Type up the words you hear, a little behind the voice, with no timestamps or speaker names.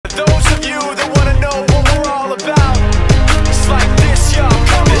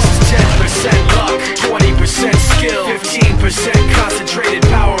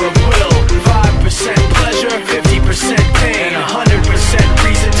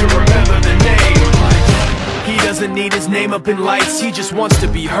doesn't need his name up in lights. He just wants to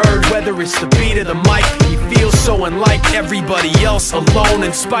be heard, whether it's the beat of the mic. He feels so unlike everybody else, alone,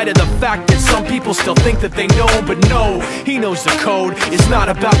 in spite of the fact that some people still think that they know. But no, he knows the code. It's not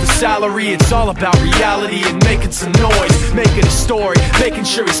about the salary, it's all about reality and making some noise, making a story, making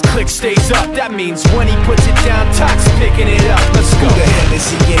sure his click stays up. That means when he puts it down, Tox picking it up. Let's go. Who the hell is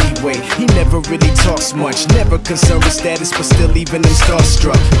he anyway? He never really talks much, never concerned with status, but still leaving him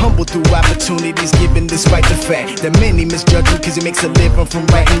starstruck. Humble through opportunities given despite the fact that many misjudge him cause he makes a living from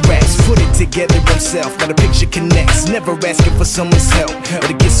writing raps. Put it together himself, now the picture connects. Never asking for someone's help or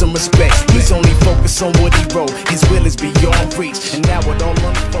to get some respect. He's only focused on what he wrote. His will is beyond reach, and now it all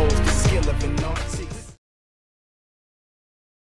unfolds.